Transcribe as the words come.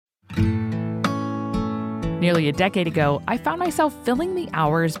Nearly a decade ago, I found myself filling the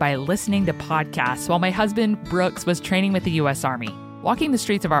hours by listening to podcasts while my husband, Brooks, was training with the U.S. Army. Walking the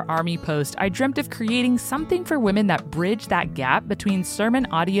streets of our Army post, I dreamt of creating something for women that bridged that gap between sermon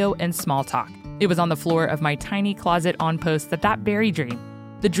audio and small talk. It was on the floor of my tiny closet on post that very dream,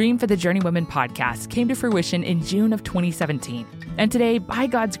 the dream for the Journeywomen podcast, came to fruition in June of 2017. And today, by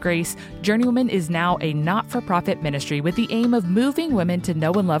God's grace, Journeywomen is now a not-for-profit ministry with the aim of moving women to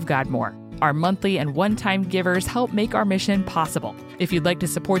know and love God more. Our monthly and one-time givers help make our mission possible. If you'd like to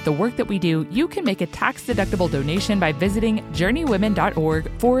support the work that we do, you can make a tax-deductible donation by visiting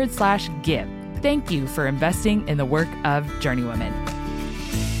journeywomen.org/give. Thank you for investing in the work of Journeywomen.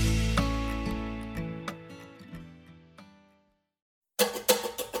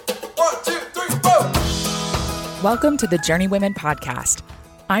 Welcome to the Journeywomen podcast.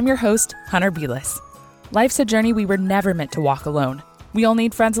 I'm your host, Hunter Belis. Life's a journey we were never meant to walk alone. We all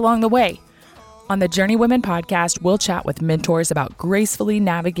need friends along the way. On the Journeywomen podcast, we'll chat with mentors about gracefully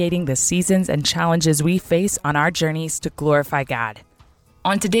navigating the seasons and challenges we face on our journeys to glorify God.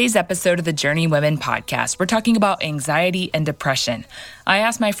 On today's episode of the Journeywomen podcast, we're talking about anxiety and depression. I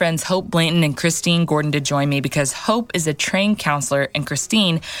asked my friends Hope Blanton and Christine Gordon to join me because Hope is a trained counselor and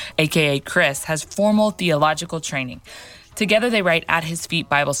Christine, aka Chris, has formal theological training. Together, they write At His Feet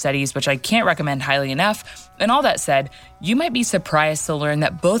Bible studies, which I can't recommend highly enough. And all that said, you might be surprised to learn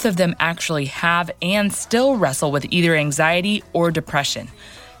that both of them actually have and still wrestle with either anxiety or depression.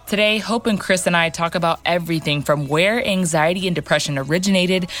 Today, Hope and Chris and I talk about everything from where anxiety and depression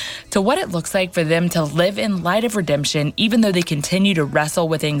originated to what it looks like for them to live in light of redemption, even though they continue to wrestle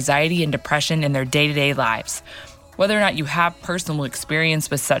with anxiety and depression in their day-to-day lives. Whether or not you have personal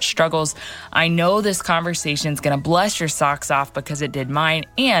experience with such struggles, I know this conversation is going to bless your socks off because it did mine,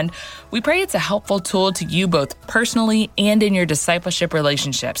 and we pray it's a helpful tool to you both personally and in your discipleship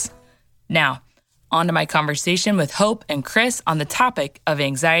relationships. Now, on to my conversation with Hope and Chris on the topic of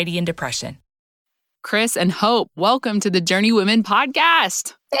anxiety and depression. Chris and Hope, welcome to the Journeywomen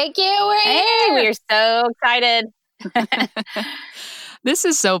podcast. Thank you. We're here. We're so excited. This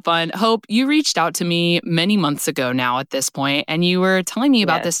is so fun. Hope, you reached out to me many months ago now at this point, and you were telling me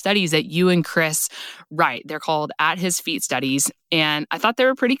about the studies that you and Chris write. They're called At His Feet studies, and I thought they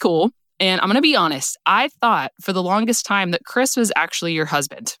were pretty cool. And I'm going to be honest, I thought for the longest time that Chris was actually your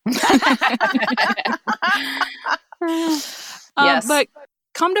husband. Yes. But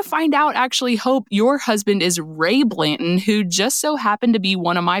come to find out, actually, Hope, your husband is Ray Blanton, who just so happened to be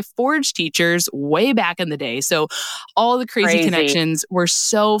one of my Forge teachers way back in the day. So all the crazy connections were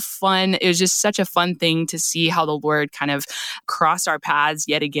so fun. It was just such a fun thing to see how the Lord kind of crossed our paths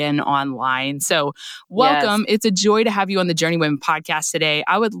yet again online. So welcome. Yes. It's a joy to have you on the Journeywomen podcast today.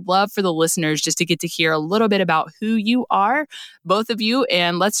 I would love for the listeners just to get to hear a little bit about who you are, both of you.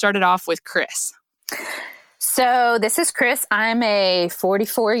 And let's start it off with Chris. So this is Chris. I'm a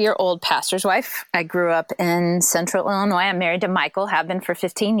 44-year-old pastor's wife. I grew up in Central Illinois. I'm married to Michael, have been for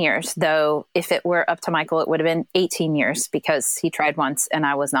 15 years, though if it were up to Michael, it would have been 18 years because he tried once and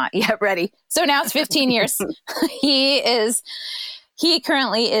I was not yet ready. So now it's 15 years. He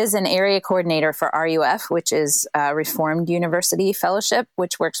currently is an area coordinator for RUF, which is Reformed University Fellowship,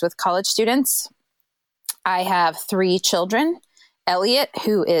 which works with college students. I have 3 children, Elliot,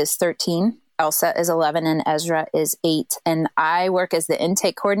 who is 13, Elsa is 11, and Ezra is 8. And I work as the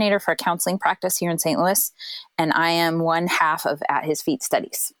intake coordinator for a counseling practice here in St. Louis. And I am one half of At His Feet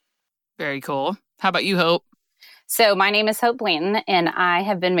studies. Very cool. How about you, Hope? So my name is Hope Blanton, and I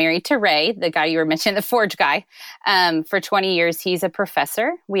have been married to Ray, the guy you were mentioning, the Forge guy, for 20 years. He's a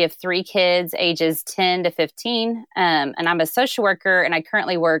professor. We have 3 kids, ages 10 to 15, and I'm a social worker, and I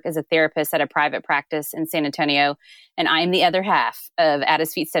currently work as a therapist at a private practice in San Antonio, and I am the other half of At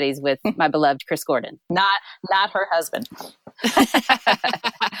His Feet studies with my beloved Chris Gordon. Not her husband.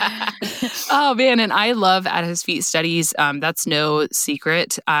 Oh, man. And I love At His Feet studies. That's no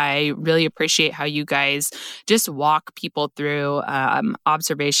secret. I really appreciate how you guys just walk people through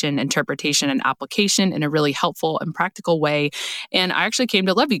observation, interpretation, and application in a really helpful and practical way. And I actually came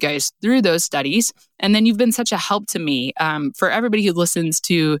to love you guys through those studies. And then you've been such a help to me. For everybody who listens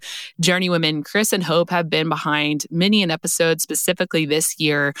to Journeywomen, Chris and Hope have been behind many an episode, specifically this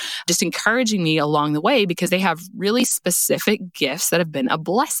year, just encouraging me along the way because they have really specific gifts that have been a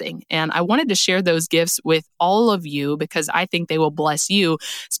blessing. And I wanted to share those gifts with all of you because I think they will bless you,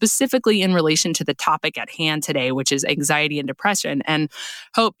 specifically in relation to the topic at hand today, which is anxiety and depression. And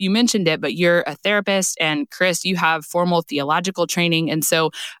Hope, you mentioned it, but you're a therapist, and Chris, you have formal theological training. And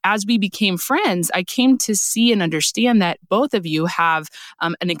so as we became friends, I came to see and understand that both of you have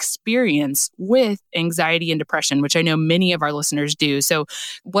an experience with anxiety and depression, which I know many of our listeners do. So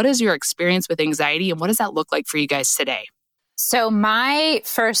what is your experience with anxiety and what does that look like for you guys today? So my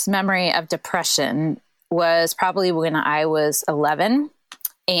first memory of depression was probably when I was 11,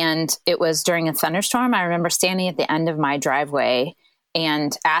 and it was during a thunderstorm. I remember standing at the end of my driveway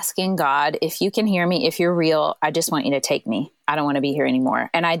and asking God, if you can hear me, if you're real, I just want you to take me. I don't want to be here anymore.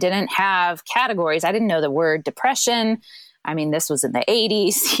 And I didn't have categories. I didn't know the word depression. I mean, this was in the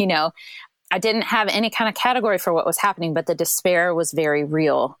 80s, I didn't have any kind of category for what was happening, but the despair was very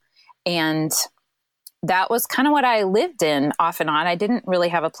real. And that was kind of what I lived in off and on. I didn't really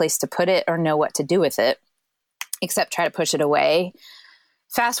have a place to put it or know what to do with it, except try to push it away.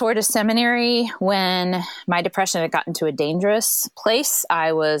 Fast forward to seminary, when my depression had gotten to a dangerous place.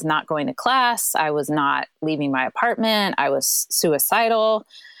 I was not going to class. I was not leaving my apartment. I was suicidal.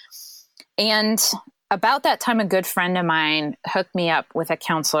 And about that time, a good friend of mine hooked me up with a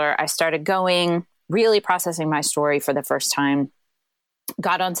counselor. I started going, really processing my story for the first time,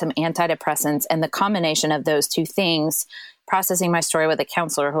 got on some antidepressants, and the combination of those two things, processing my story with a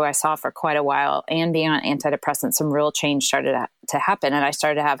counselor who I saw for quite a while and being on antidepressants, some real change started to happen. And I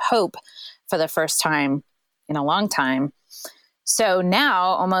started to have hope for the first time in a long time. So now,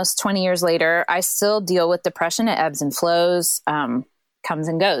 almost 20 years later, I still deal with depression. It ebbs and flows, comes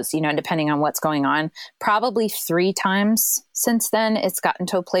and goes, depending on what's going on. Probably 3 times since then, it's gotten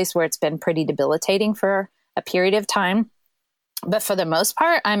to a place where it's been pretty debilitating for a period of time. But for the most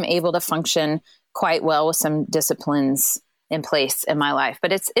part, I'm able to function quite well with some disciplines in place in my life.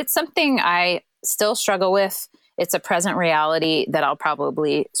 But it's something I still struggle with. It's a present reality that I'll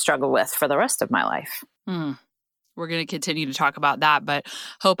probably struggle with for the rest of my life. We're going to continue to talk about that, but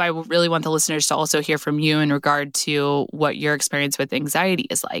Hope, I really want the listeners to also hear from you in regard to what your experience with anxiety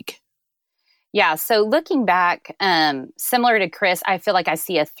is like. Yeah. So looking back, similar to Chris, I feel like I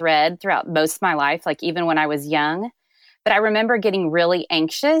see a thread throughout most of my life, like even when I was young. But I remember getting really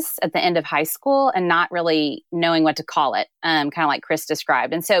anxious at the end of high school and not really knowing what to call it, kind of like Chris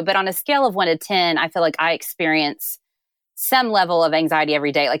described. And so, but on a scale of 1 to 10, I feel like I experience some level of anxiety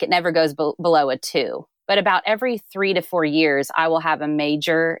every day. Like it never goes below a 2. But about every 3 to 4 years, I will have a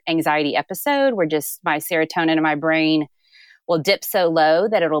major anxiety episode where just my serotonin in my brain will dip so low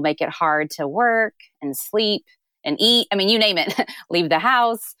that it'll make it hard to work and sleep and eat. I mean, you name it, leave the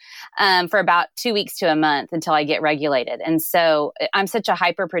house for about 2 weeks to a month until I get regulated. And so I'm such a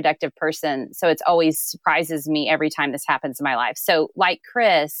hyper productive person. So it's always surprises me every time this happens in my life. So like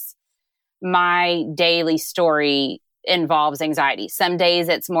Chris, my daily story involves anxiety. Some days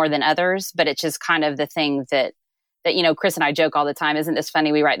it's more than others, but it's just kind of the thing that Chris and I joke all the time. Isn't this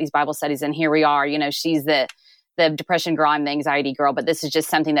funny? We write these Bible studies and here we are, she's the depression girl, I'm the anxiety girl, but this is just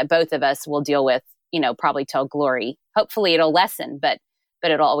something that both of us will deal with, probably till glory. Hopefully it'll lessen, but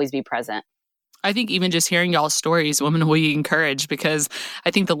it'll always be present. I think even just hearing y'all's stories, women will be encouraged, because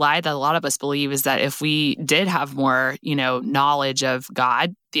I think the lie that a lot of us believe is that if we did have more, knowledge of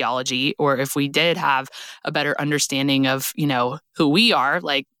God, theology, or if we did have a better understanding of, who we are,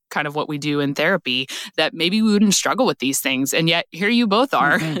 like kind of what we do in therapy, that maybe we wouldn't struggle with these things. And yet here you both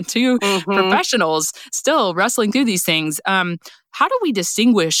are, two professionals still wrestling through these things. How do we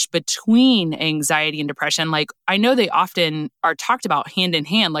distinguish between anxiety and depression? Like, I know they often are talked about hand in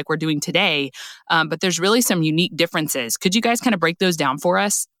hand, like we're doing today, but there's really some unique differences. Could you guys kind of break those down for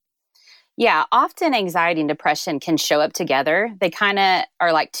us? Yeah, often anxiety and depression can show up together. They kind of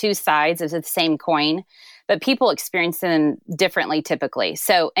are like two sides of the same coin, but people experience them differently typically.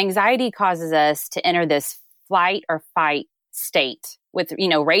 So anxiety causes us to enter this flight or fight state with,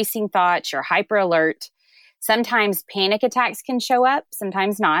 racing thoughts, you're hyper alert. Sometimes panic attacks can show up,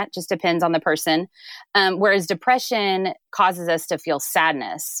 sometimes not, just depends on the person. Whereas depression causes us to feel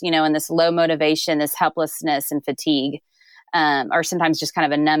sadness, and this low motivation, this helplessness and fatigue, or sometimes just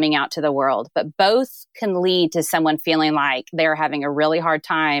kind of a numbing out to the world. But both can lead to someone feeling like they're having a really hard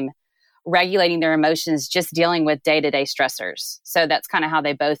time regulating their emotions, just dealing with day-to-day stressors. So that's kind of how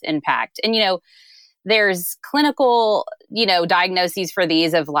they both impact. And, there's clinical, diagnoses for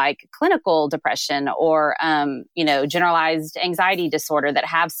these of like clinical depression or, generalized anxiety disorder that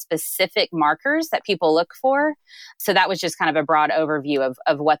have specific markers that people look for. So that was just kind of a broad overview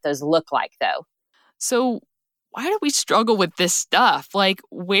of what those look like, though. So why do we struggle with this stuff? Like,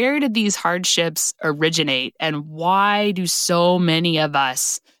 where did these hardships originate? And why do so many of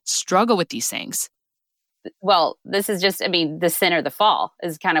us struggle with these things? Well, this is just, the sin or the fall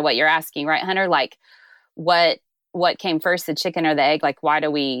is kind of what you're asking, right, Hunter? Like, what came first, the chicken or the egg? Like, why do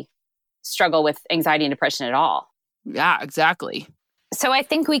we struggle with anxiety and depression at all? Yeah, exactly. So I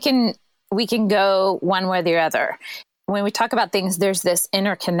think we can we can go one way or the other. When we talk about things, there's this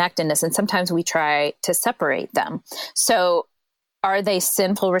interconnectedness, and sometimes we try to separate them. So are they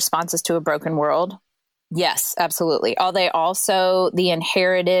sinful responses to a broken world? Yes, absolutely. Are they also the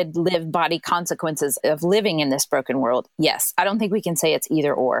inherited lived body consequences of living in this broken world? Yes. I don't think we can say it's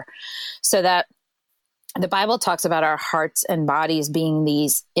either or. So that the Bible talks about our hearts and bodies being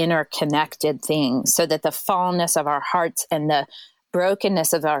these interconnected things, so that the fallenness of our hearts and the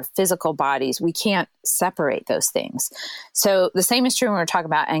brokenness of our physical bodies, we can't separate those things. So the same is true when we're talking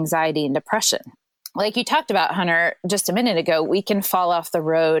about anxiety and depression. Like you talked about, Hunter, just a minute ago, we can fall off the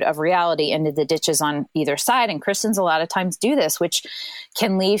road of reality into the ditches on either side. And Christians a lot of times do this, which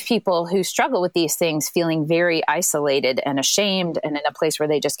can leave people who struggle with these things feeling very isolated and ashamed and in a place where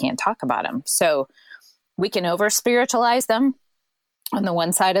they just can't talk about them. So we can over spiritualize them on the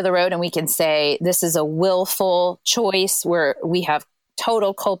one side of the road, and we can say this is a willful choice where we have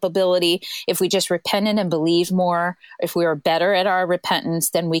total culpability. If we just repented and believe more, if we were better at our repentance,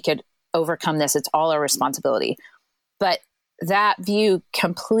 then we could overcome this. It's all our responsibility. But that view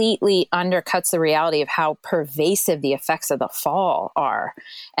completely undercuts the reality of how pervasive the effects of the fall are,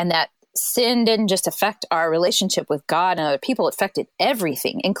 and that sin didn't just affect our relationship with God and other people, it affected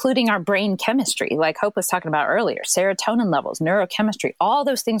everything, including our brain chemistry, like Hope was talking about earlier, serotonin levels, neurochemistry, all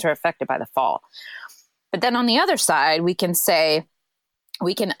those things are affected by the fall. But then on the other side, we can say,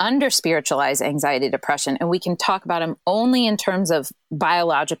 we can under-spiritualize anxiety, depression, and we can talk about them only in terms of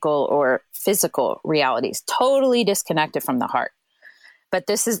biological or physical realities, totally disconnected from the heart. But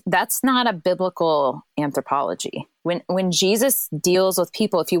that's not a biblical anthropology. When Jesus deals with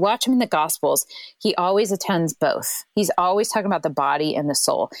people, if you watch him in the Gospels, he always attends both. He's always talking about the body and the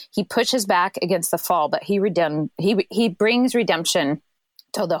soul. He pushes back against the fall, but he brings redemption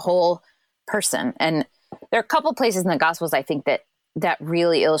to the whole person. And there are a couple places in the Gospels, I think, that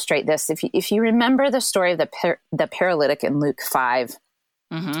really illustrate this. If you remember the story of the paralytic in Luke 5,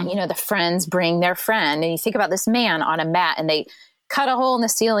 mm-hmm. The friends bring their friend, and you think about this man on a mat, and they cut a hole in the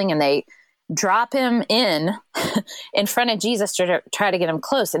ceiling and they drop him in front of Jesus to try to get him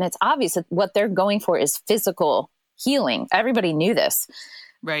close. And it's obvious that what they're going for is physical healing. Everybody knew this.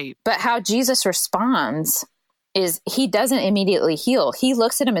 Right. But how Jesus responds is he doesn't immediately heal. He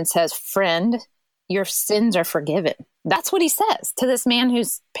looks at him and says, "Friend, your sins are forgiven." That's what he says to this man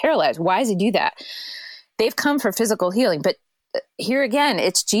who's paralyzed. Why does he do that? They've come for physical healing. But here again,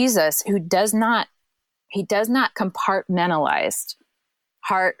 it's Jesus who does not compartmentalize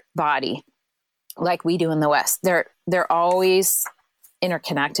heart, body, like we do in the West. They're always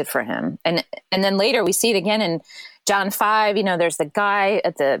interconnected for him. And then later we see it again in John 5, there's the guy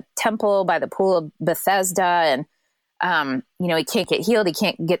at the temple by the pool of Bethesda, and he can't get healed. He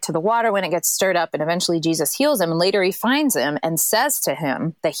can't get to the water when it gets stirred up. And eventually Jesus heals him. And later he finds him and says to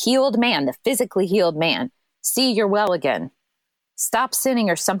him, the healed man, the physically healed man, "See, you're well again. Stop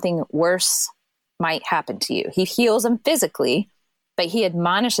sinning or something worse might happen to you." He heals him physically, but he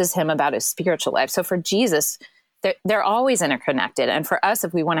admonishes him about his spiritual life. So for Jesus, they're always interconnected. And for us,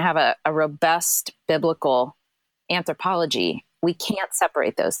 if we want to have a robust biblical anthropology, we can't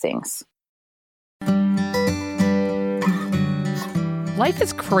separate those things. Life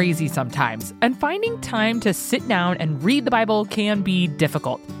is crazy sometimes, and finding time to sit down and read the Bible can be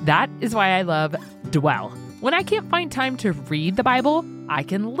difficult. That is why I love Dwell. When I can't find time to read the Bible, I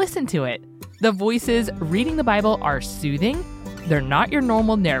can listen to it. The voices reading the Bible are soothing. They're not your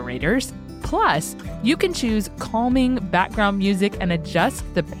normal narrators. Plus, you can choose calming background music and adjust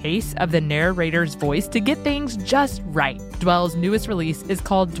the pace of the narrator's voice to get things just right. Dwell's newest release is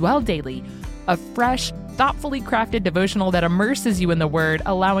called Dwell Daily, a fresh, thoughtfully crafted devotional that immerses you in the Word,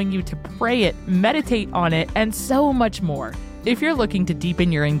 allowing you to pray it, meditate on it, and so much more. If you're looking to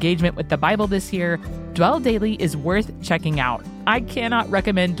deepen your engagement with the Bible this year, Dwell Daily is worth checking out. I cannot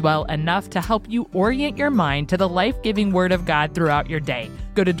recommend Dwell enough to help you orient your mind to the life-giving Word of God throughout your day.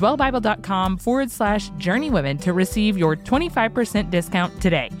 Go to dwellbible.com/journeywomen to receive your 25% discount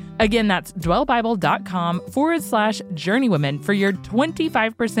today. Again, that's dwellbible.com/journeywomen for your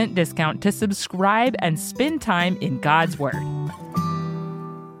 25% discount to subscribe and spend time in God's Word.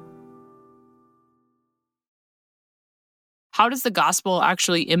 How does the gospel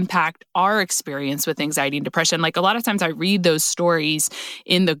actually impact our experience with anxiety and depression? Like, a lot of times I read those stories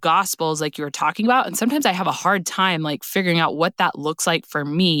in the gospels like you were talking about, and sometimes I have a hard time like figuring out what that looks like for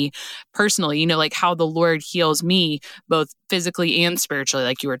me personally, like how the Lord heals me both physically and spiritually,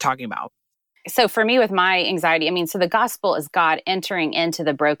 like you were talking about. So for me with my anxiety, so the gospel is God entering into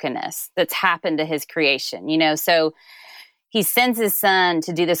the brokenness that's happened to his creation, so he sends his son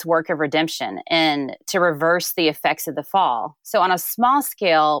to do this work of redemption and to reverse the effects of the fall. So on a small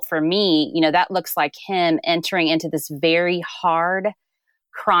scale for me, that looks like him entering into this very hard,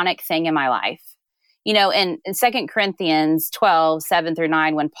 chronic thing in my life. In 2 Corinthians 12,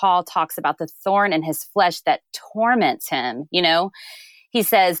 7-9, when Paul talks about the thorn in his flesh that torments him, he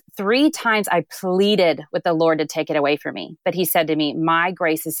says, 3 times I pleaded with the Lord to take it away from me. But he said to me, my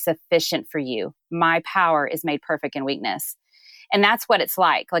grace is sufficient for you. My power is made perfect in weakness. And that's what it's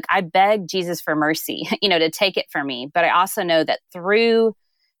like. Like, I beg Jesus for mercy, to take it from me. But I also know that through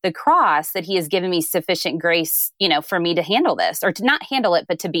the cross that he has given me sufficient grace, for me to handle this, or to not handle it,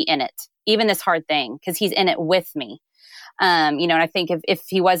 but to be in it, even this hard thing, because he's in it with me. And I think if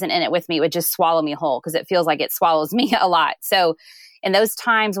he wasn't in it with me, it would just swallow me whole, because it feels like it swallows me a lot. So in those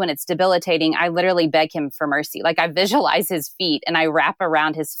times when it's debilitating, I literally beg him for mercy. Like, I visualize his feet and I wrap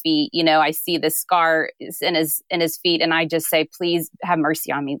around his feet. I see the scar in his feet, and I just say, please have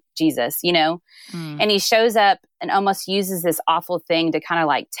mercy on me, Jesus, And he shows up and almost uses this awful thing to kind of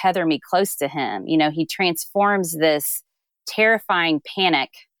like tether me close to him. He transforms this terrifying panic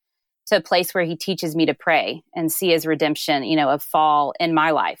to a place where he teaches me to pray and see his redemption, of fall in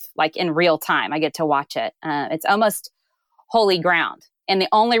my life, like in real time. I get to watch it. It's almost holy ground. And the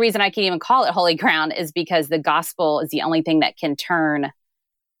only reason I can even call it holy ground is because the gospel is the only thing that can turn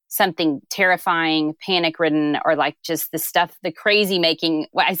something terrifying, panic-ridden, or like just the stuff, the crazy making,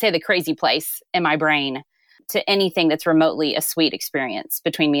 I say the crazy place in my brain, to anything that's remotely a sweet experience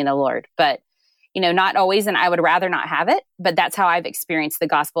between me and the Lord. But, not always, and I would rather not have it, but that's how I've experienced the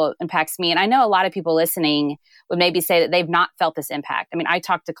gospel impacts me. And I know a lot of people listening would maybe say that they've not felt this impact. I mean, I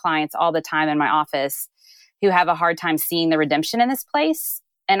talk to clients all the time in my office who have a hard time seeing the redemption in this place.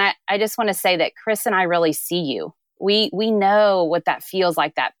 And I just want to say that Chris and I really see you. We know what that feels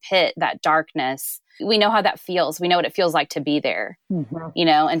like, that pit, that darkness. We know how that feels. We know what it feels like to be there,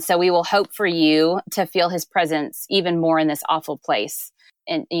 and so we will hope for you to feel his presence even more in this awful place.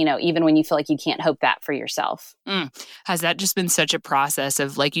 And, even when you feel like you can't hope that for yourself. Has that just been such a process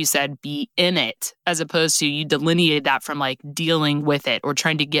of, like you said, be in it, as opposed to you delineated that from like dealing with it or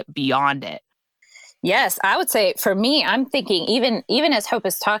trying to get beyond it? Yes, I would say for me, I'm thinking, even as Hope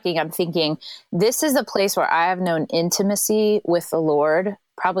is talking, I'm thinking this is a place where I have known intimacy with the Lord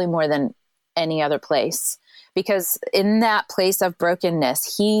probably more than any other place, because in that place of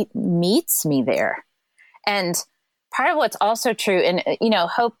brokenness, he meets me there. And part of what's also true, and,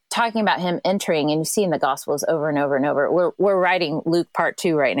 Hope talking about him entering, and you see in the Gospels over and over and over, we're writing Luke part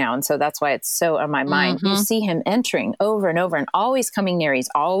 2 right now. And so that's why it's so on my mind. You see him entering over and over and always coming near. He's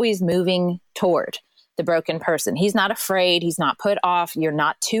always moving toward the broken person. He's not afraid. He's not put off. You're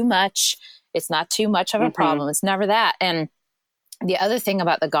not too much. It's not too much of a problem. It's never that. And the other thing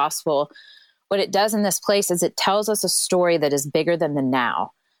about the gospel, what it does in this place is it tells us a story that is bigger than the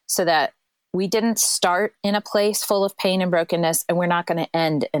now, so that we didn't start in a place full of pain and brokenness, and we're not going to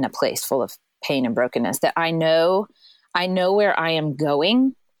end in a place full of pain and brokenness. That I know where I am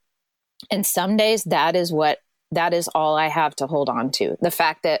going. And some days that is all I have to hold on to. The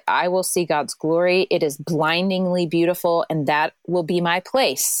fact that I will see God's glory, it is blindingly beautiful, and that will be my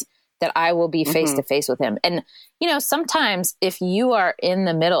place, that I will be face to face with him. And, sometimes if you are in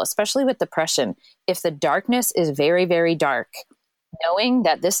the middle, especially with depression, if the darkness is very, very dark, knowing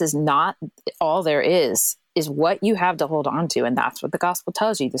that this is not all there is what you have to hold on to. And that's what the gospel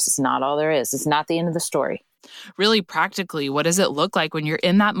tells you. This is not all there is. It's not the end of the story. Really practically, what does it look like when you're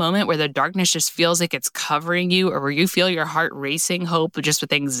in that moment where the darkness just feels like it's covering you, or where you feel your heart racing, Hope, just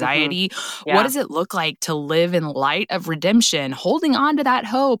with anxiety? Yeah. What does it look like to live in light of redemption, holding on to that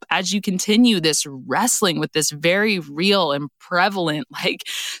hope as you continue this wrestling with this very real and prevalent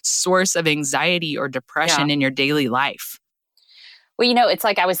source of anxiety or depression in your daily life? Well, it's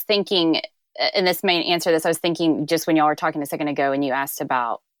like I was thinking, and this may answer this, I was thinking just when y'all were talking a second ago and you asked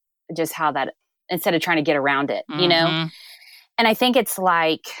about just how that, instead of trying to get around it, And I think it's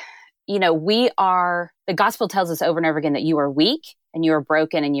like, the gospel tells us over and over again that you are weak and you are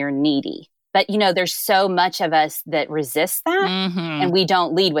broken and you're needy. But, there's so much of us that resist that and we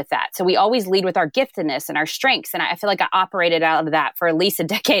don't lead with that. So we always lead with our giftedness and our strengths. And I feel like I operated out of that for at least a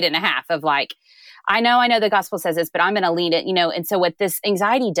decade and a half of I know the gospel says this, but I'm going to lead it, And so what this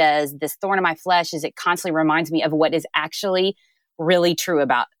anxiety does, this thorn in my flesh, is it constantly reminds me of what is actually really true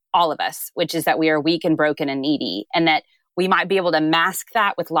about all of us, which is that we are weak and broken and needy, and that we might be able to mask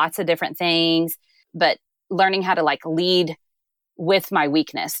that with lots of different things, but learning how to lead with my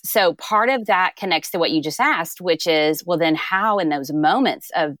weakness. So part of that connects to what you just asked, which is, well, then how in those moments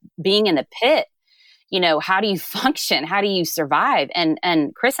of being in the pit, how do you function? How do you survive?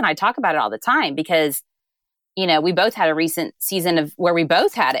 And Chris and I talk about it all the time, because we both had a recent season of where we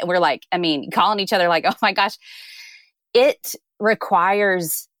both had it. We're like, calling each other like, oh my gosh, it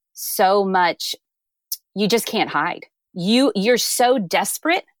requires so much. You just can't hide. You're so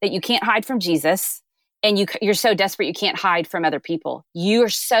desperate that you can't hide from Jesus. And you're so desperate you can't hide from other people. You're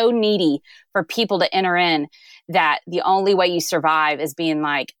so needy for people to enter in that the only way you survive is being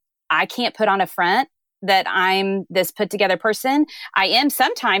like, I can't put on a front that I'm this put together person. I am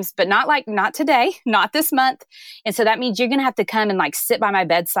sometimes, but not today, not this month. And so that means you're going to have to come and like sit by my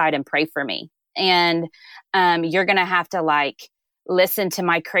bedside and pray for me. And you're going to have to like listen to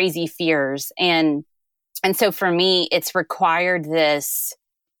my crazy fears. And so for me, it's required this.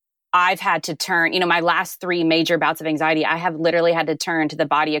 I've had to turn, my last 3 major bouts of anxiety, I have literally had to turn to the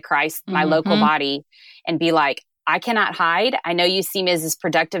body of Christ, my local body, and be like, I cannot hide. I know you see me as this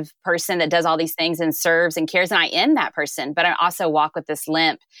productive person that does all these things and serves and cares, and I am that person, but I also walk with this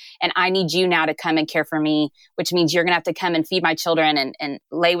limp, and I need you now to come and care for me, which means you're going to have to come and feed my children and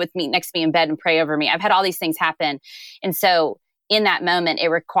lay with me next to me in bed and pray over me. I've had all these things happen. And so in that moment, it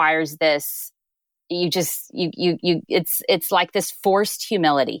requires this. It's like this forced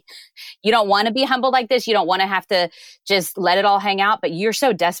humility. You don't want to be humbled like this. You don't want to have to just let it all hang out, but you're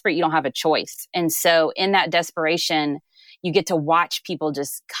so desperate, you don't have a choice. And so in that desperation, you get to watch people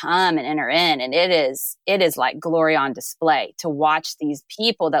just come and enter in. And it is like glory on display to watch these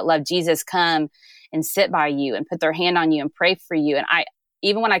people that love Jesus come and sit by you and put their hand on you and pray for you. And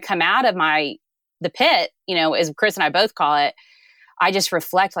even when I come out of the pit, as Chris and I both call it, I just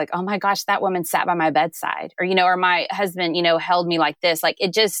reflect like, oh my gosh, that woman sat by my bedside, or my husband, held me like this. Like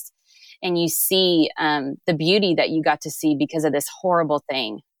it just, and you see the beauty that you got to see because of this horrible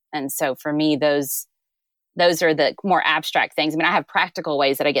thing. And so for me, those are the more abstract things. I have practical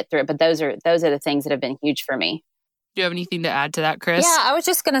ways that I get through it, but those are the things that have been huge for me. Do you have anything to add to that, Chris? Yeah, I was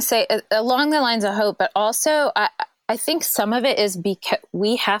just going to say along the lines of hope, but also I think some of it is because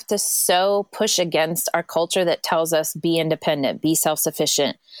we have to so push against our culture that tells us be independent, be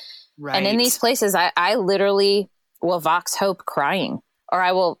self-sufficient. Right. And in these places, I literally will vox hope crying, or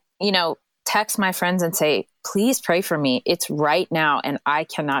I will, text my friends and say, please pray for me. It's right now and I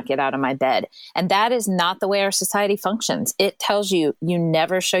cannot get out of my bed. And that is not the way our society functions. It tells you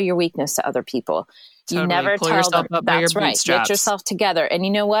never show your weakness to other people. Totally. You never tell them, that's right, get yourself together. And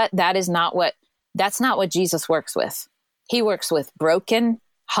you know what? That's not what Jesus works with. He works with broken,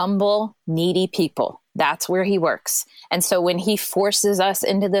 humble, needy people. That's where he works. And so when he forces us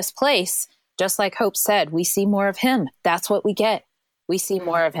into this place, just like Hope said, we see more of him. That's what we get. We see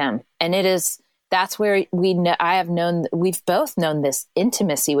more of him. And that's where we've both known this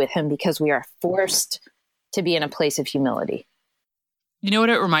intimacy with him because we are forced to be in a place of humility. You know what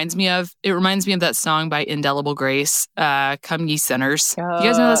it reminds me of? It reminds me of that song by Indelible Grace, Come Ye Sinners. You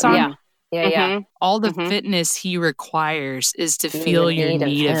guys know that song? Yeah. Yeah, yeah. All the fitness he requires is to feel your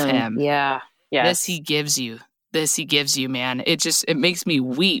need of him. Yeah. Yes. This he gives you, man. It makes me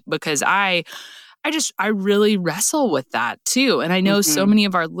weep because I really wrestle with that too. And I know so many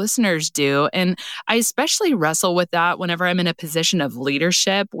of our listeners do. And I especially wrestle with that whenever I'm in a position of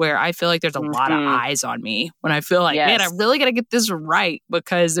leadership where I feel like there's a lot of eyes on me. When I feel like, man, I really got to get this right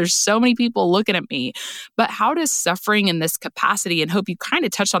because there's so many people looking at me. But how does suffering in this capacity, and Hope you kind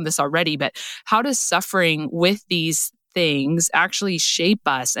of touched on this already, but how does suffering with these things actually shape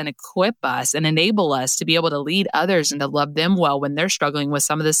us and equip us and enable us to be able to lead others and to love them well when they're struggling with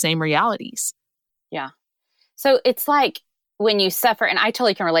some of the same realities? Yeah. So it's like when you suffer, and I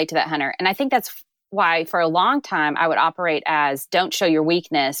totally can relate to that, Hunter. And I think that's why for a long time I would operate as don't show your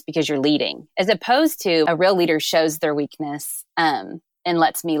weakness because you're leading, as opposed to a real leader shows their weakness and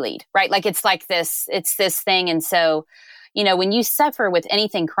lets me lead, right? Like it's this thing. And so, when you suffer with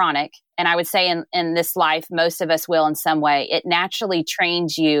anything chronic, and I would say in this life, most of us will in some way, it naturally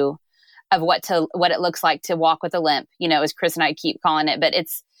trains you of what it looks like to walk with a limp, as Chris and I keep calling it, but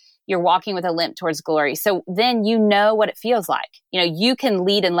you're walking with a limp towards glory. So then you know what it feels like. You can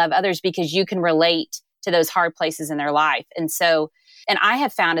lead and love others because you can relate to those hard places in their life. And I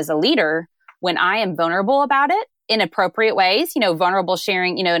have found as a leader, when I am vulnerable about it in appropriate ways, vulnerable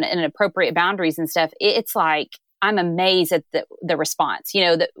sharing, in appropriate boundaries and stuff, it's like, I'm amazed at the response.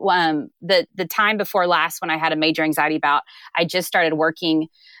 The time before last when I had a major anxiety bout, I just started working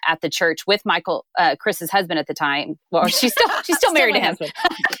at the church with Michael, Chris's husband at the time. Well, she's still married to him.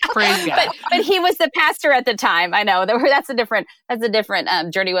 Praise God. But he was the pastor at the time. I know that's a different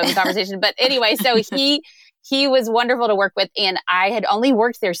Journey Women conversation. But anyway, so he was wonderful to work with, and I had only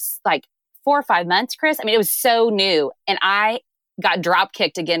worked there like 4 or 5 months, Chris. It was so new, and I got drop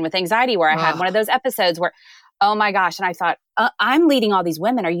kicked again with anxiety, where I had one of those episodes where, oh my gosh. And I thought, I'm leading all these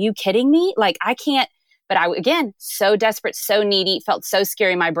women. Are you kidding me? Like I can't, But again, so desperate, so needy, felt so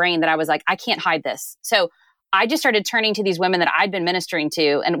scary in my brain that I was like, I can't hide this. So I just started turning to these women that I'd been ministering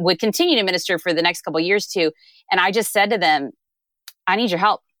to and would continue to minister for the next couple of years to. And I just said to them, I need your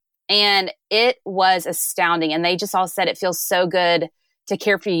help. And it was astounding. And they just all said, it feels so good to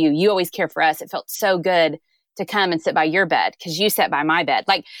care for you. You always care for us. It felt so good to come and sit by your bed because you sat by my bed.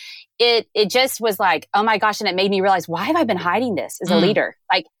 Like it just was like, oh my gosh. And it made me realize, why have I been hiding this as a leader?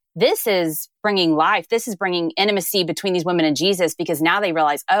 Like this is bringing life. This is bringing intimacy between these women and Jesus, because now they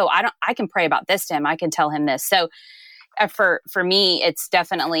realize, oh, I can pray about this to him. I can tell him this. So for me, it's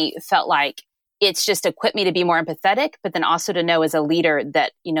definitely felt like it's just equipped me to be more empathetic, but then also to know as a leader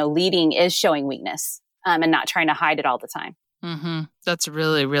that, leading is showing weakness and not trying to hide it all the time. Mm-hmm. That's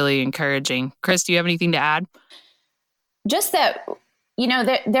really, really encouraging. Chris, do you have anything to add? Just that,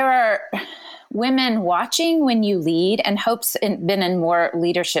 there are women watching when you lead, and Hope's been in more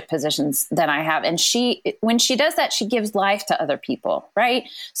leadership positions than I have. And when she does that, she gives life to other people, right?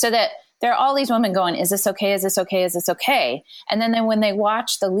 So that there are all these women going, is this okay? Is this okay? Is this okay? And then when they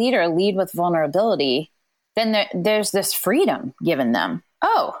watch the leader lead with vulnerability, then there's this freedom given them.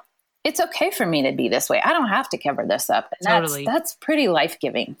 Oh, it's okay for me to be this way. I don't have to cover this up. And totally. That's pretty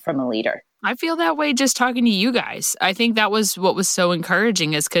life-giving from a leader. I feel that way just talking to you guys. I think that was what was so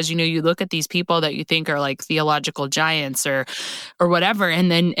encouraging, is because, you look at these people that you think are like theological giants or whatever.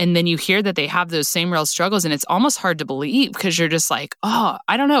 And then you hear that they have those same real struggles, and it's almost hard to believe, because you're just like, oh,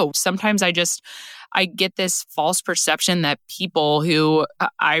 I don't know. Sometimes I get this false perception that people who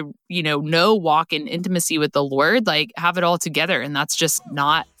I know walk in intimacy with the Lord, like have it all together. And that's just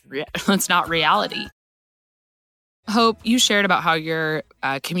that's not reality. Hope, you shared about how your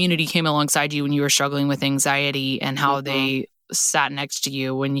community came alongside you when you were struggling with anxiety, and how they sat next to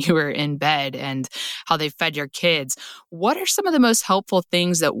you when you were in bed, and how they fed your kids. What are some of the most helpful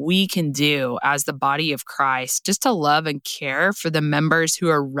things that we can do as the body of Christ just to love and care for the members who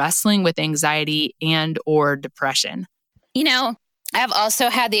are wrestling with anxiety and or depression? I've also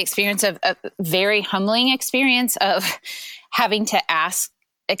had the experience of a very humbling experience of having to ask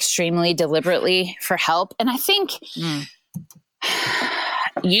extremely deliberately for help. And I think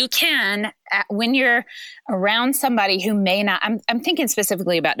you can, when you're around somebody who may not, I'm thinking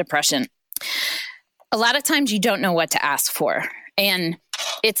specifically about depression. A lot of times you don't know what to ask for. And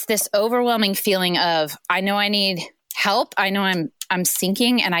it's this overwhelming feeling of, I know I need help. I know I'm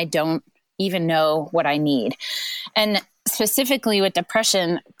sinking, and I don't even know what I need. And specifically with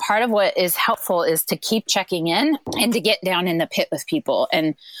depression, part of what is helpful is to keep checking in and to get down in the pit with people.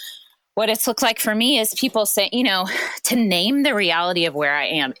 And what it's looked like for me is people say, to name the reality of where I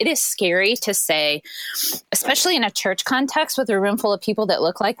am. It is scary to say, especially in a church context with a room full of people that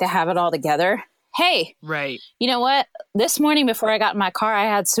look like they have it all together. Hey, right. You know what? This morning before I got in my car, I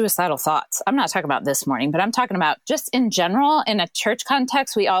had suicidal thoughts. I'm not talking about this morning, but I'm talking about just in general. In a church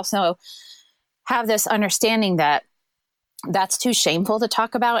context, we also have this understanding that that's too shameful to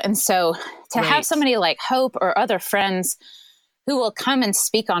talk about. And so to have somebody like Hope or other friends who will come and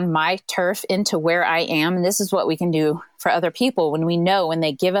speak on my turf into where I am, and this is what we can do for other people when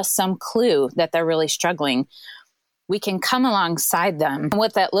they give us some clue that they're really struggling, we can come alongside them. And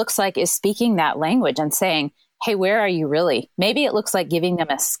what that looks like is speaking that language and saying, hey, where are you really? Maybe it looks like giving them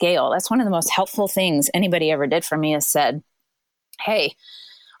a scale. That's one of the most helpful things anybody ever did for me, is said, hey,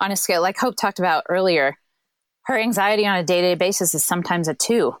 on a scale, like Hope talked about earlier, her anxiety on a day-to-day basis is sometimes a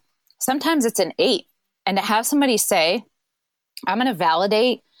 2. Sometimes it's an 8. And to have somebody say, I'm going to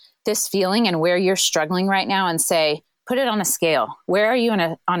validate this feeling and where you're struggling right now, and say, put it on a scale. Where are you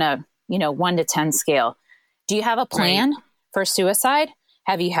on a 1 to 10 scale? Do you have a plan for suicide?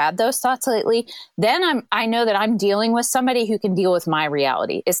 Have you had those thoughts lately? Then I know that I'm dealing with somebody who can deal with my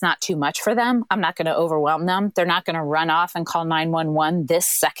reality. It's not too much for them. I'm not going to overwhelm them. They're not going to run off and call 911 this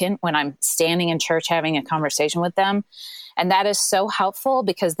second when I'm standing in church having a conversation with them. And that is so helpful,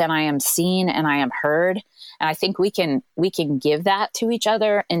 because then I am seen and I am heard. And I think we can give that to each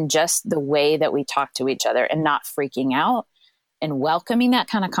other in just the way that we talk to each other, and not freaking out, and welcoming that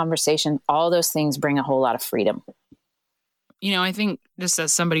kind of conversation. All those things bring a whole lot of freedom. I think just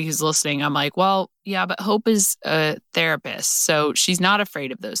as somebody who's listening, I'm like, well, yeah, but Hope is a therapist, so she's not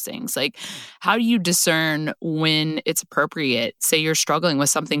afraid of those things. Like, how do you discern when it's appropriate? Say you're struggling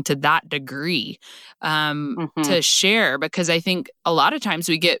with something to that degree to share, because I think a lot of times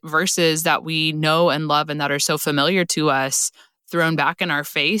we get verses that we know and love and that are so familiar to us thrown back in our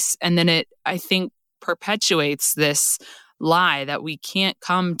face. And then it, I think, perpetuates this lie that we can't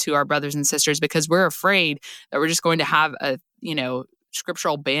come to our brothers and sisters because we're afraid that we're just going to have a,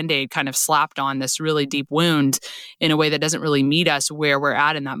 scriptural Band-Aid kind of slapped on this really deep wound in a way that doesn't really meet us where we're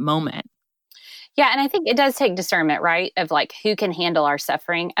at in that moment. Yeah. And I think it does take discernment, right? Of like, who can handle our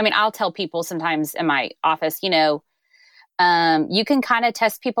suffering. I mean, I'll tell people sometimes in my office, you can kind of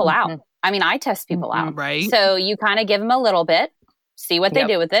test people out. I mean, I test people out. Right. So you kind of give them a little bit, see what they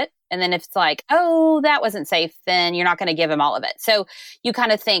do with it. And then if it's like, oh, that wasn't safe, then you're not going to give them all of it. So you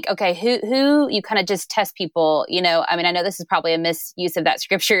kind of think, okay, who you kind of just test people, I mean, I know this is probably a misuse of that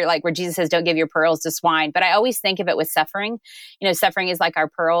scripture, like where Jesus says, don't give your pearls to swine. But I always think of it with suffering. Suffering is like our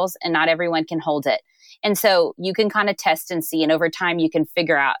pearls and not everyone can hold it. And so you can kind of test and see. And over time, you can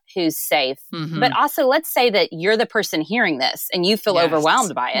figure out who's safe. But also, let's say that you're the person hearing this and you feel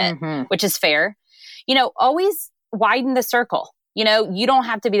overwhelmed by it, which is fair. Always widen the circle. You don't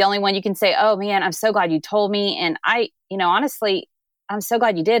have to be the only one. You can say, oh man, I'm so glad you told me. And honestly, I'm so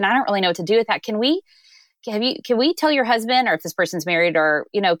glad you did. And I don't really know what to do with that. Can we tell your husband, or if this person's married, or,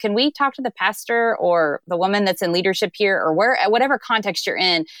 can we talk to the pastor or the woman that's in leadership here, or whatever context you're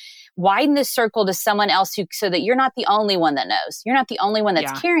in, widen the circle to someone else so that you're not the only one that knows. You're not the only one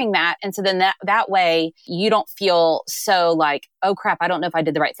that's carrying that. And so then that way you don't feel so like, oh crap, I don't know if I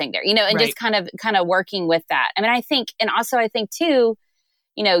did the right thing there, and just kind of working with that. I mean, I think too,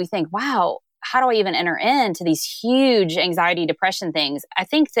 you think, wow, how do I even enter into these huge anxiety, depression things? I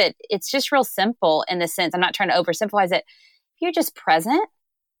think that it's just real simple in the sense, I'm not trying to oversimplify it. If you're just present,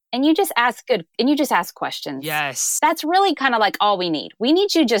 and you just ask questions. Yes. That's really kind of like all we need. We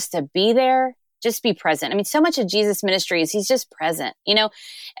need you just to be there, just be present. I mean, so much of Jesus' ministry is he's just present,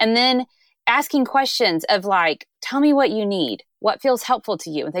 and then asking questions of like, tell me what you need. What feels helpful to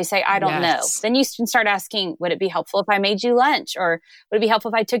you? And they say, I don't know. Then you can start asking, would it be helpful if I made you lunch? Or would it be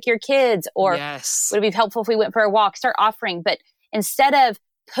helpful if I took your kids? Or would it be helpful if we went for a walk? Start offering. But instead of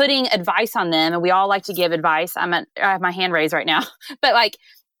putting advice on them, and we all like to give advice. I have my hand raised right now, but like,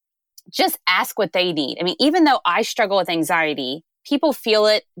 just ask what they need. I mean, even though I struggle with anxiety, people feel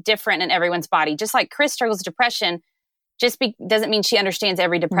it different in everyone's body. Just like Chris struggles with depression, doesn't mean she understands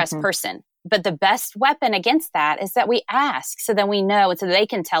every depressed person. But the best weapon against that is that we ask, so then we know, and so they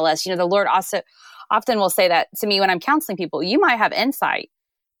can tell us. The Lord also often will say that to me when I'm counseling people. You might have insight,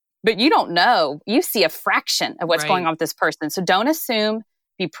 but you don't know. You see a fraction of what's going on with this person. So don't assume.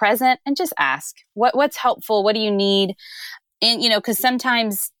 Be present and just ask. What's helpful? What do you need? And because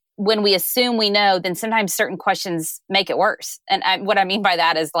sometimes when we assume we know, then sometimes certain questions make it worse. And what I mean by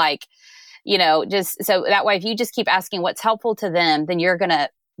that is like, just so that way, if you just keep asking what's helpful to them, then you're going to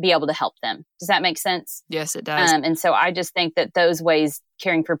be able to help them. Does that make sense? Yes, it does. And so I just think that those ways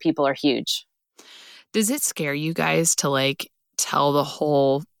caring for people are huge. Does it scare you guys to like tell the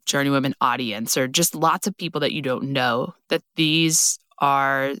whole Journey Women audience, or just lots of people that you don't know, that these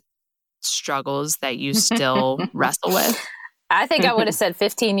are struggles that you still wrestle with? I think I would have said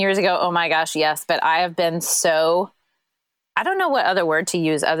 15 years ago, oh my gosh, yes. But I have been I don't know what other word to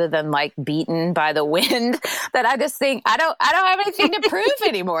use other than like beaten by the wind, that I just think I don't have anything to prove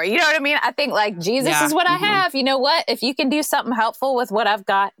anymore. You know what I mean? I think like Jesus is what I have. You know what? If you can do something helpful with what I've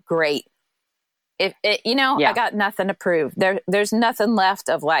got, great. I got nothing to prove. There's nothing left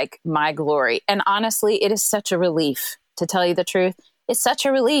of like my glory. And honestly, it is such a relief, to tell you the truth. It's such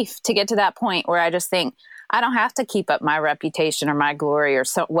a relief to get to that point where I just think, I don't have to keep up my reputation or my glory or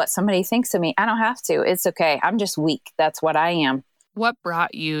what somebody thinks of me. I don't have to. It's okay. I'm just weak. That's what I am. What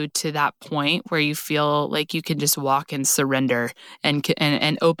brought you to that point where you feel like you can just walk and surrender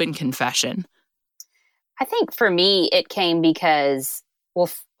and open confession? I think for me, it came because, well,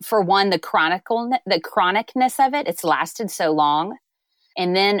 for one, the chronicness of it, it's lasted so long.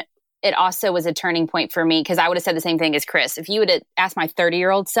 And then it also was a turning point for me, because I would have said the same thing as Chris. If you would have asked my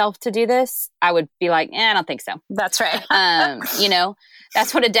 30-year-old self to do this, I would be like, I don't think so. That's right.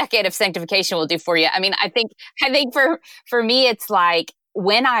 That's what a decade of sanctification will do for you. I mean, I think for me, it's like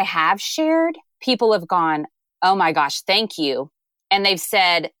when I have shared, people have gone, oh my gosh, thank you. And they've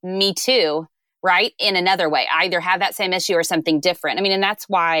said, me too, right? In another way, I either have that same issue or something different. I mean, and that's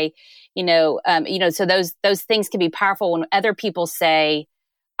why, so those things can be powerful when other people say,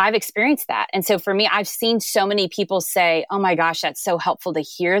 I've experienced that. And so for me, I've seen so many people say, oh my gosh, that's so helpful to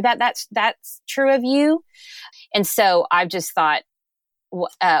hear that's true of you. And so I've just thought,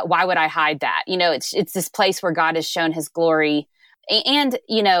 why would I hide that? It's this place where God has shown his glory. And,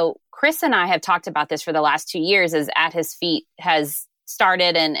 Chris and I have talked about this for the last 2 years as At His Feet has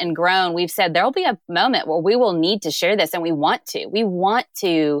started and grown. We've said there'll be a moment where we will need to share this, and we want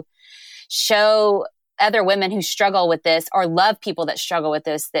to show other women who struggle with this or love people that struggle with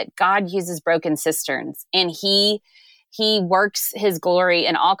this, that God uses broken cisterns, and he works his glory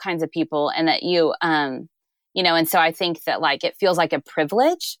in all kinds of people, and that and so I think that like, it feels like a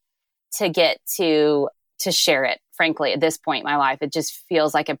privilege to get to share it frankly, at this point in my life. It just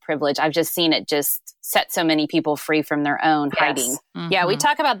feels like a privilege. I've just seen it just set so many people free from their own hiding. Mm-hmm. Yeah, we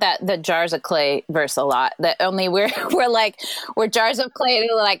talk about that, the jars of clay verse a lot, that only we're jars of clay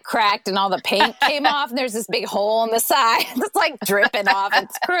that are like cracked and all the paint came off and there's this big hole on the side. It's like dripping off.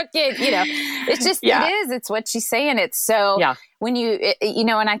 It's crooked, it's just, it's what she's saying. It's so when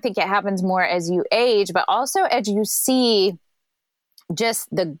and I think it happens more as you age, but also as you see just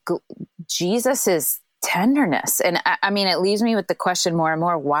Jesus's tenderness. And I mean, it leaves me with the question more and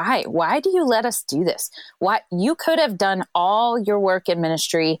more, why do you let us do this? Why you could have done all your work in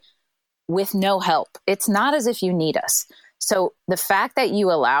ministry with no help. It's not as if you need us. So the fact that you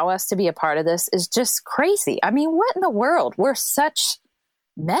allow us to be a part of this is just crazy. I mean, what in the world? We're such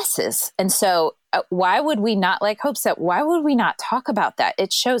messes. And so why would we not, like Hope said, why would we not talk about that?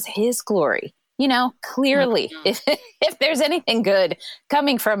 It shows his glory, clearly. If there's anything good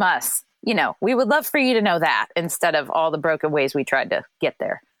coming from us, we would love for you to know that instead of all the broken ways we tried to get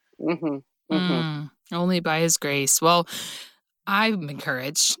there. Mm-hmm. Mm-hmm. Only by his grace. Well, I'm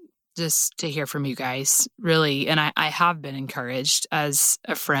encouraged just to hear from you guys, really. And I have been encouraged as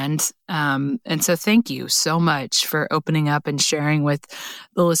a friend. And so thank you so much for opening up and sharing with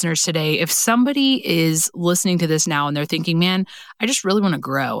the listeners today. If somebody is listening to this now and they're thinking, man, I just really want to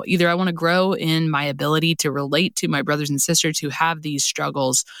grow. Either I want to grow in my ability to relate to my brothers and sisters who have these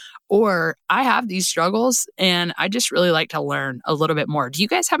struggles, or I have these struggles and I just really like to learn a little bit more. Do you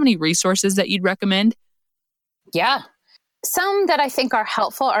guys have any resources that you'd recommend? Yeah. Some that I think are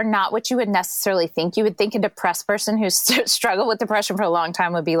helpful are not what you would necessarily think. You would think a depressed person who's struggled with depression for a long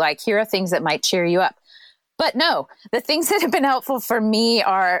time would be like, here are things that might cheer you up. But no, the things that have been helpful for me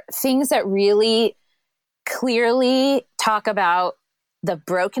are things that really clearly talk about the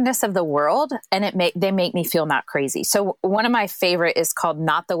brokenness of the world, and they make me feel not crazy. So one of my favorite is called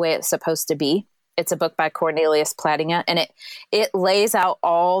Not the Way It's Supposed to Be. It's a book by Cornelius Plattinger, and it lays out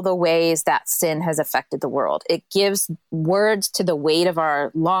all the ways that sin has affected the world. It gives words to the weight of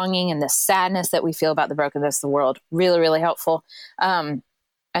our longing and the sadness that we feel about the brokenness of the world. Really, really helpful.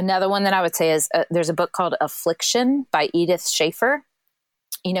 Another one that I would say is there's a book called Affliction by Edith Schaefer.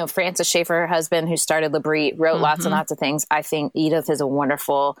 Francis Schaeffer, her husband, who started L'Abri, wrote lots and lots of things. I think Edith is a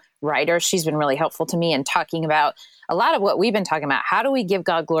wonderful writer. She's been really helpful to me in talking about a lot of what we've been talking about. How do we give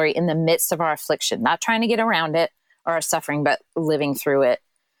God glory in the midst of our affliction? Not trying to get around it or our suffering, but living through it.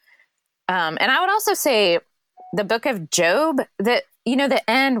 And I would also say the book of Job, that, the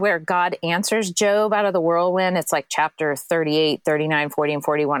end where God answers Job out of the whirlwind. It's like chapter 38, 39, 40, and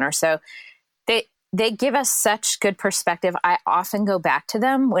 41 or so. They give us such good perspective. I often go back to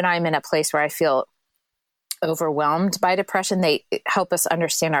them when I'm in a place where I feel overwhelmed by depression. They help us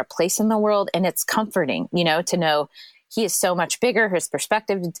understand our place in the world. And it's comforting, to know he is so much bigger. His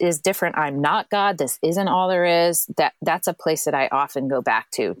perspective is different. I'm not God. This isn't all there is. That's a place that I often go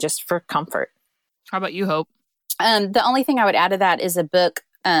back to just for comfort. How about you, Hope? The only thing I would add to that is a book.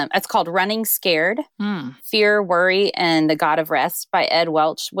 It's called Running Scared, Fear, Worry, and the God of Rest by Ed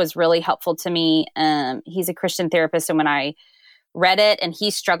Welch was really helpful to me. He's a Christian therapist. And when I read it, and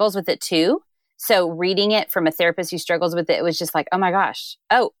he struggles with it too. So reading it from a therapist who struggles with it, it was just like, oh my gosh.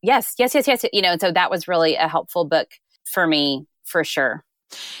 Oh, yes. And so that was really a helpful book for me, for sure.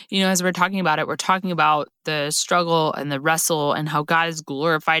 As we're talking about it, we're talking about the struggle and the wrestle and how God is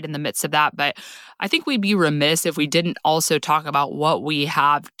glorified in the midst of that. But I think we'd be remiss if we didn't also talk about what we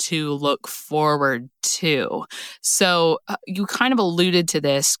have to look forward to. So you kind of alluded to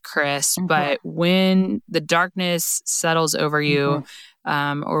this, Chris, but when the darkness settles over you,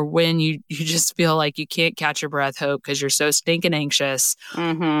 or when you just feel like you can't catch your breath, Hope, because you're so stinking anxious.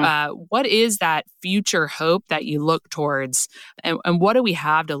 What is that future hope that you look towards? And what do we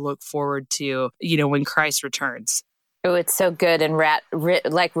have to look forward to, when Christ returns? Oh, it's so good and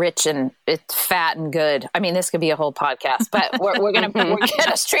rich and it's fat and good. I mean, this could be a whole podcast, but we're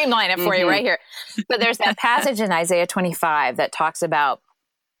gonna streamline it for you right here. But there's that passage in Isaiah 25 that talks about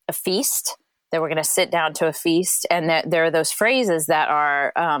a feast, that we're going to sit down to a feast. And that there are those phrases that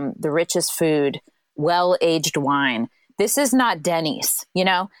are the richest food, well-aged wine. This is not Denny's,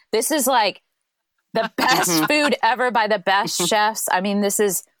 This is like the best food ever by the best chefs. I mean, this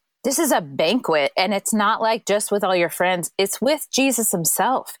is a banquet, and it's not like just with all your friends. It's with Jesus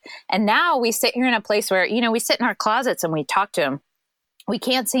himself. And now we sit here in a place where, we sit in our closets and we talk to him. We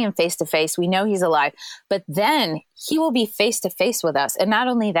can't see him face to face. We know he's alive, but then he will be face to face with us. And not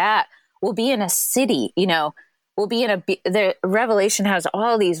only that, we'll be in a city, we'll be the Revelation has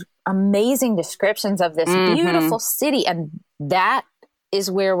all these amazing descriptions of this beautiful city. And that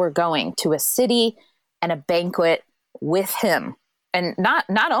is where we're going, to a city and a banquet with him. and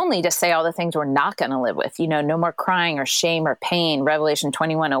not only to say all the things we're not going to live with, no more crying or shame or pain. Revelation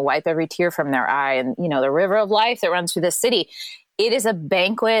 21 will wipe every tear from their eye. And, the river of life that runs through the city. It is a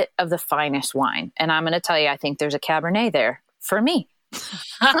banquet of the finest wine. And I'm going to tell you, I think there's a Cabernet there for me.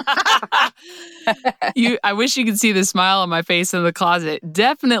 I wish you could see the smile on my face in the closet.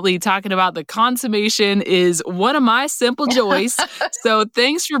 Definitely talking about the consummation is one of my simple joys. So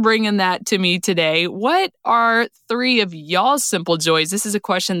thanks for bringing that to me today. What are 3 of y'all's simple joys? This is a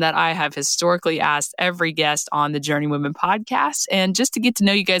question that I have historically asked every guest on the Journey Women podcast. And just to get to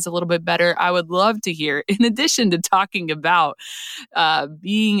know you guys a little bit better, I would love to hear, in addition to talking about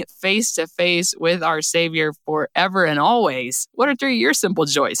being face to face with our Savior forever and always, what are 3 of your simple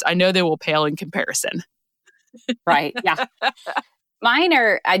joys? I know they will pale in comparison. Right. Yeah. Mine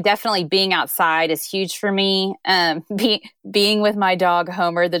are definitely being outside is huge for me. Being with my dog,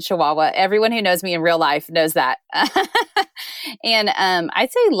 Homer, the Chihuahua. Everyone who knows me in real life knows that. And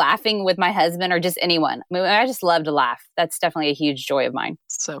I'd say laughing with my husband or just anyone. I mean, I just love to laugh. That's definitely a huge joy of mine.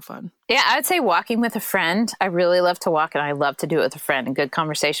 So fun. Yeah, I'd say walking with a friend. I really love to walk, and I love to do it with a friend. A good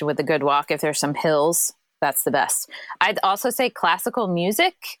conversation with a good walk. If there's some hills, that's the best. I'd also say classical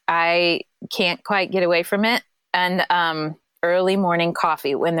music. I can't quite get away from it. And early morning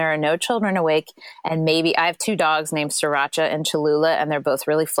coffee when there are no children awake. And maybe I have 2 dogs named Sriracha and Cholula, and they're both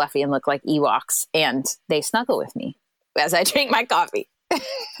really fluffy and look like Ewoks. And they snuggle with me as I drink my coffee.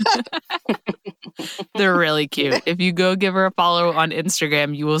 They're really cute. If you go give her a follow on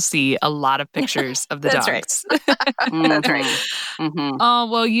Instagram, you will see a lot of pictures of the That's dogs. Right. That's right. Mm-hmm.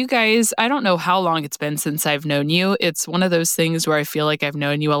 Well, you guys, I don't know how long it's been since I've known you. It's one of those things where I feel like I've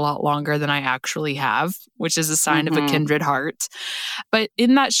known you a lot longer than I actually have, which is a sign of a kindred heart. But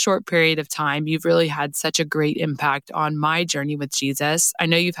in that short period of time, you've really had such a great impact on my journey with Jesus. I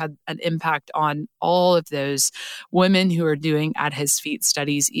know you've had an impact on all of those women who are doing At His Feet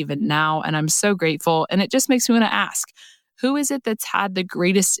studies even now. And I'm so grateful. And it just makes me want to ask, who is it that's had the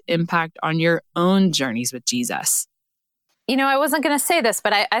greatest impact on your own journeys with Jesus? I wasn't going to say this,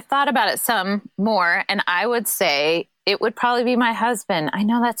 but I thought about it some more, and I would say it would probably be my husband. I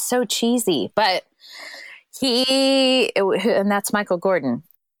know that's so cheesy, but and that's Michael Gordon.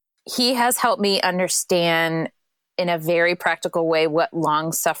 He has helped me understand in a very practical way what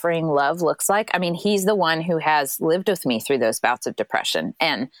long-suffering love looks like. I mean, he's the one who has lived with me through those bouts of depression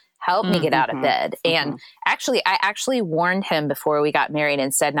and helped me get out of bed. And I actually warned him before we got married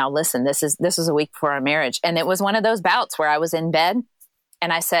and said, now listen, this is a week before our marriage. And it was one of those bouts where I was in bed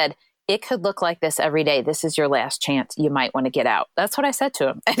and I said, it could look like this every day. This is your last chance. You might want to get out. That's what I said to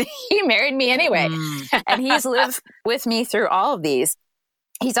him. And he married me anyway. And he's lived with me through all of these.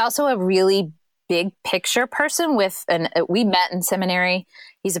 He's also a really big picture person we met in seminary.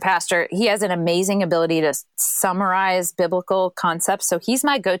 He's a pastor. He has an amazing ability to summarize biblical concepts. So he's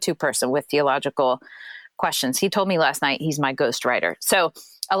my go-to person with theological questions. He told me last night he's my ghostwriter. So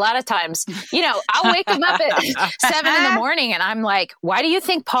a lot of times, I'll wake him up at 7 a.m. and I'm like, why do you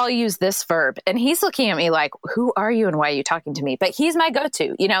think Paul used this verb? And he's looking at me like, who are you and why are you talking to me? But he's my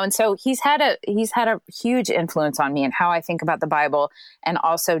go-to, and so he's had a huge influence on me and how I think about the Bible, and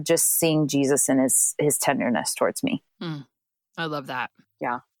also just seeing Jesus and his tenderness towards me. I love that.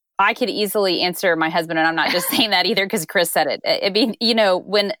 Yeah. I could easily answer my husband, and I'm not just saying that either because Chris said it. I mean,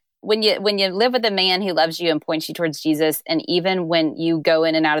 when you live with a man who loves you and points you towards Jesus, and even when you go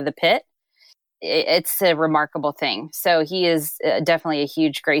in and out of the pit, it's a remarkable thing. So he is definitely a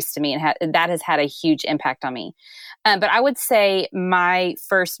huge grace to me, and that has had a huge impact on me. But I would say my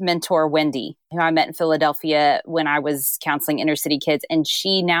first mentor, Wendy, who I met in Philadelphia when I was counseling inner city kids, and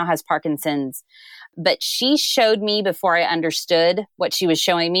she now has Parkinson's. But she showed me before I understood what she was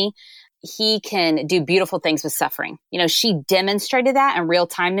showing me, he can do beautiful things with suffering. She demonstrated that in real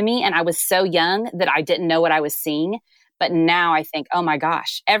time to me. And I was so young that I didn't know what I was seeing. But now I think, oh my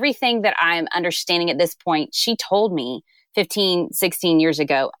gosh, everything that I'm understanding at this point, she told me 15, 16 years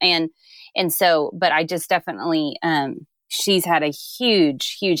ago. And so, but I just definitely, she's had a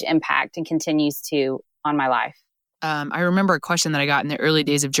huge, huge impact and continues to on my life. I remember a question that I got in the early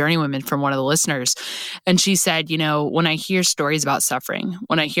days of Journey Women from one of the listeners. And she said, when I hear stories about suffering,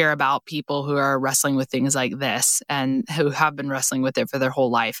 when I hear about people who are wrestling with things like this and who have been wrestling with it for their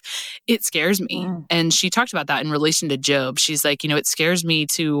whole life, it scares me. And she talked about that in relation to Job. She's like, it scares me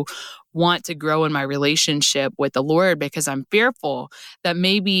to want to grow in my relationship with the Lord because I'm fearful that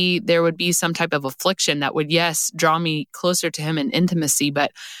maybe there would be some type of affliction that would, yes, draw me closer to him in intimacy,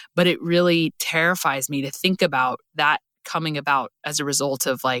 but it really terrifies me to think about that coming about as a result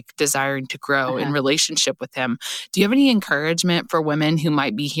of desiring to grow in relationship with him. Do you have any encouragement for women who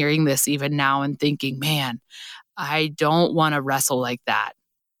might be hearing this even now and thinking, man, I don't want to wrestle like that.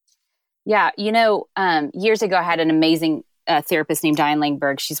 Yeah. Years ago, I had an amazing therapist named Diane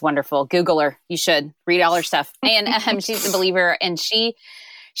Langberg. She's wonderful. Google her. You should read all her stuff. And she's a believer. And she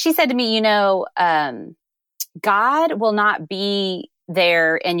said to me, God will not be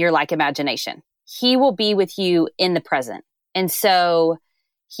there in your imagination. He will be with you in the present. And so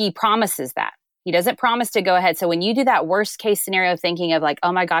he promises that. He doesn't promise to go ahead. So when you do that worst case scenario thinking of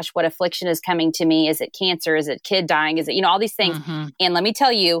oh my gosh, what affliction is coming to me? Is it cancer? Is it kid dying? Is it, all these things? Mm-hmm. And let me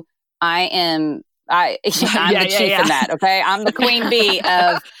tell you, I'm the chief in that. Okay. I'm the queen bee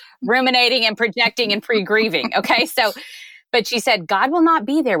of ruminating and projecting and pre-grieving. Okay. So, but she said, God will not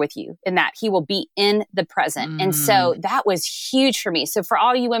be there with you in that. He will be in the present. Mm. And so that was huge for me. So for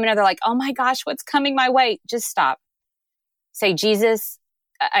all you women that are like, oh my gosh, what's coming my way? Just stop. Say, Jesus,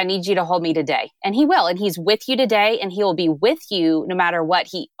 I need you to hold me today. And he will. And he's with you today. And he will be with you no matter what.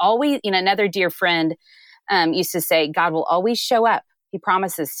 He always, another dear friend used to say, God will always show up. He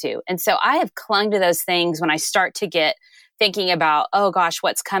promises to. And so I have clung to those things when I start to get thinking about, oh gosh,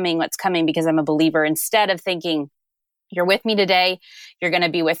 what's coming, because I'm a believer, instead of thinking, you're with me today, you're going to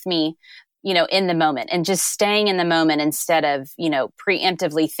be with me, in the moment, and just staying in the moment instead of,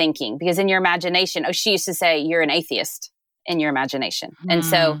 preemptively thinking. Because in your imagination, she used to say, you're an atheist in your imagination. Mm. And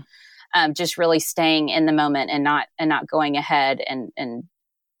so just really staying in the moment and not going ahead and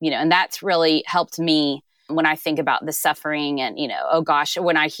that's really helped me when I think about the suffering and, oh gosh,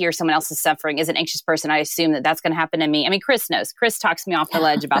 when I hear someone else is suffering as an anxious person, I assume that that's going to happen to me. I mean, Chris knows. Chris talks me off the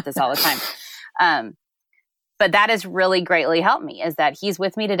ledge about this all the time. But that has really greatly helped me, is that he's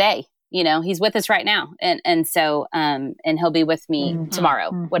with me today. He's with us right now. And so he'll be with me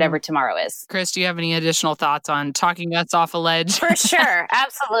tomorrow, whatever tomorrow is. Chris, do you have any additional thoughts on talking us off a ledge? For sure.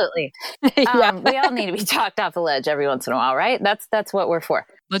 Absolutely. We all need to be talked off the ledge every once in a while, right? That's what we're for.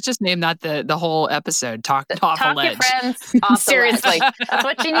 Let's just name that the whole episode, Talk Off a Ledge. Talk your friends off Seriously. The ledge. That's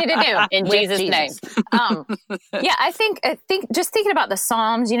what you need to do in Jesus' name. I think just thinking about the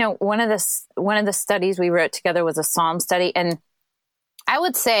Psalms, one of the studies we wrote together was a Psalm study. And I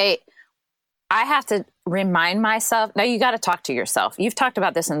would say I have to remind myself, now you got to talk to yourself. You've talked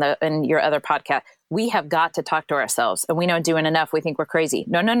about this in your other podcast. We have got to talk to ourselves, and we don't do it enough. We think we're crazy.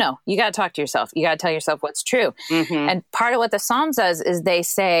 No. You got to talk to yourself. You got to tell yourself what's true. Mm-hmm. And part of what the Psalms does is they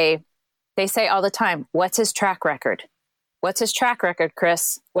say all the time, what's his track record? What's his track record,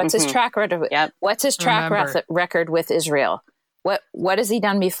 Chris? What's his track record? Yep. What's his track record with Israel? What has he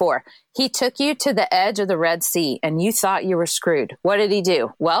done before? He took you to the edge of the Red Sea and you thought you were screwed. What did he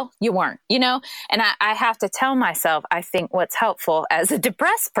do? Well, you weren't, and I have to tell myself, I think what's helpful as a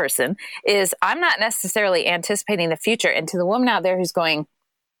depressed person is I'm not necessarily anticipating the future. And to the woman out there who's going,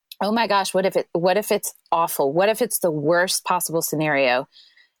 oh my gosh, what if it's awful? What if it's the worst possible scenario?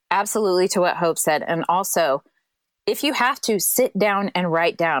 Absolutely, to what Hope said. And also, if you have to, sit down and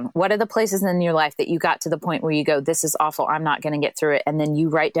write down, what are the places in your life that you got to the point where you go, this is awful, I'm not going to get through it. And then you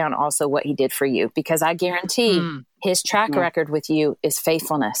write down also what he did for you, because I guarantee his track record with you is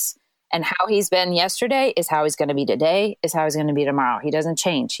faithfulness. And how he's been yesterday is how he's going to be today, is how he's going to be tomorrow. He doesn't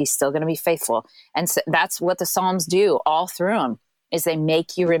change. He's still going to be faithful. And so that's what the Psalms do all through them, is they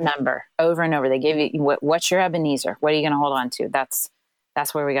make you remember over and over. They give you, what's your Ebenezer? What are you going to hold on to? That's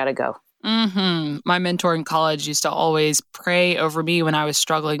where we got to go. Mm-hmm. My mentor in college used to always pray over me when I was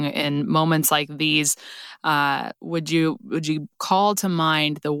struggling in moments like these. Would you call to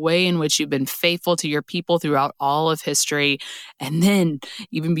mind the way in which you've been faithful to your people throughout all of history? And then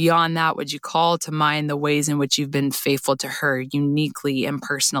even beyond that, would you call to mind the ways in which you've been faithful to her uniquely and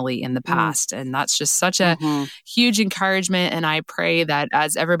personally in the past? And that's just such a huge encouragement. And I pray that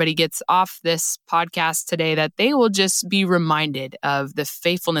as everybody gets off this podcast today, that they will just be reminded of the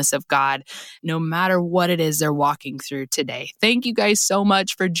faithfulness of God, no matter what it is they're walking through today. Thank you guys so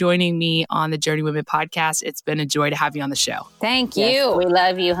much for joining me on the Journey Women podcast. It's been a joy to have you on the show. Thank you. Yes, we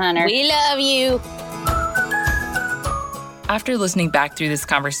love you, Hunter. We love you. After listening back through this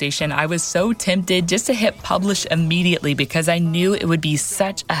conversation, I was so tempted just to hit publish immediately because I knew it would be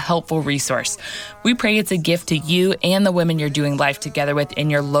such a helpful resource. We pray it's a gift to you and the women you're doing life together with in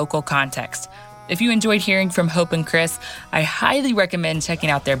your local context. If you enjoyed hearing from Hope and Chris, I highly recommend checking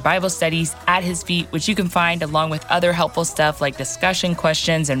out their Bible studies at His Feet, which you can find along with other helpful stuff like discussion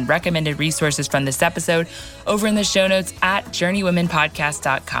questions and recommended resources from this episode over in the show notes at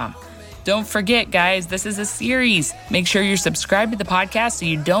journeywomenpodcast.com. Don't forget, guys, this is a series. Make sure you're subscribed to the podcast so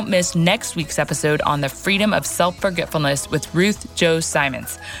you don't miss next week's episode on the freedom of self-forgetfulness with Ruth Jo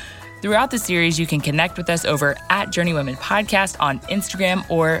Simons. Throughout the series, you can connect with us over at Journey Women Podcast on Instagram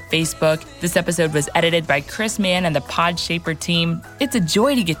or Facebook. This episode was edited by Chris Mann and the Pod Shaper team. It's a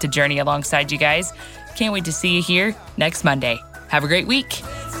joy to get to journey alongside you guys. Can't wait to see you here next Monday. Have a great week.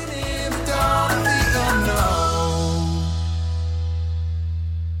 Dancing in the dark.